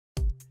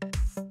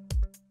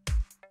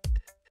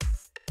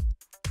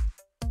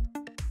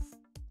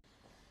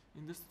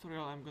this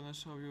tutorial I'm gonna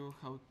show you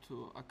how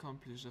to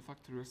accomplish the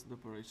factory reset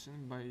operation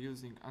by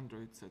using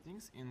Android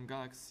settings in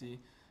Galaxy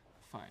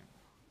 5.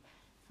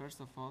 First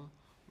of all,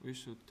 we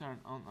should turn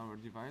on our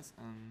device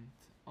and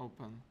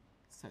open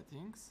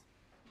settings.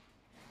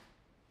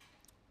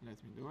 Let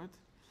me do it.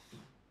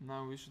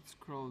 Now we should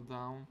scroll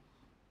down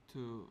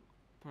to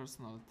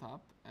Personal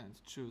tab and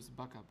choose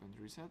Backup and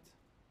Reset.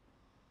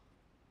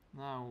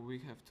 Now we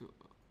have to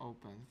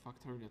open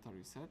Factory Data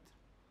Reset.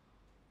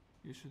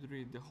 You should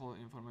read the whole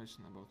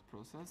information about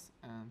process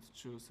and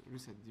choose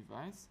Reset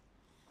Device.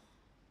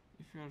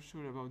 If you are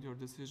sure about your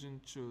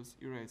decision, choose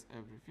Erase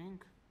Everything.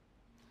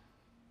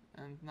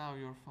 And now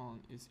your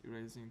phone is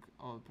erasing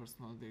all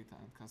personal data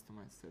and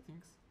customized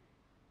settings.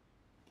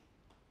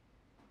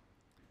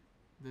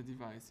 The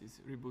device is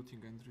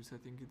rebooting and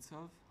resetting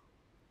itself.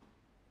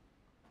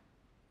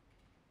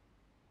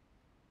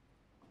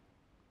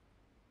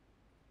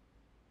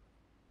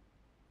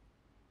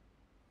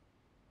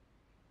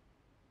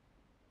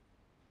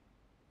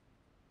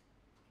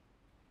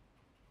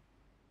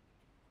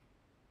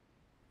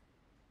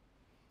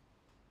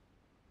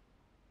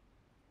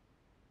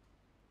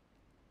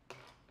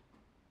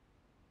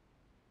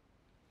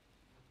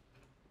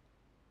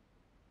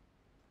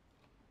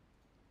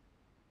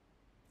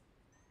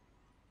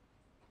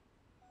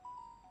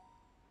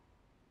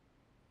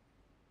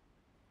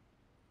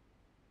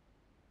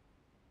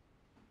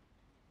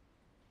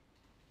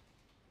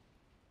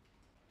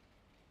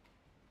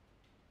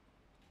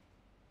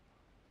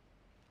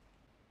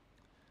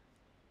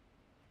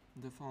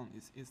 The phone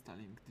is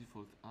installing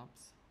default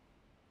apps.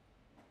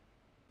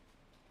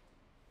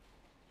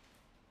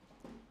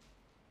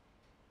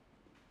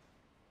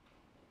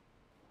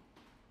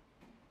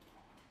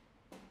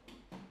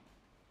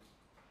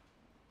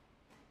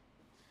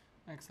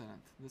 Excellent.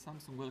 The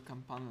Samsung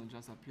welcome panel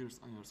just appears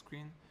on your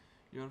screen.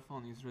 Your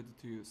phone is ready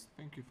to use.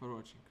 Thank you for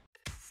watching.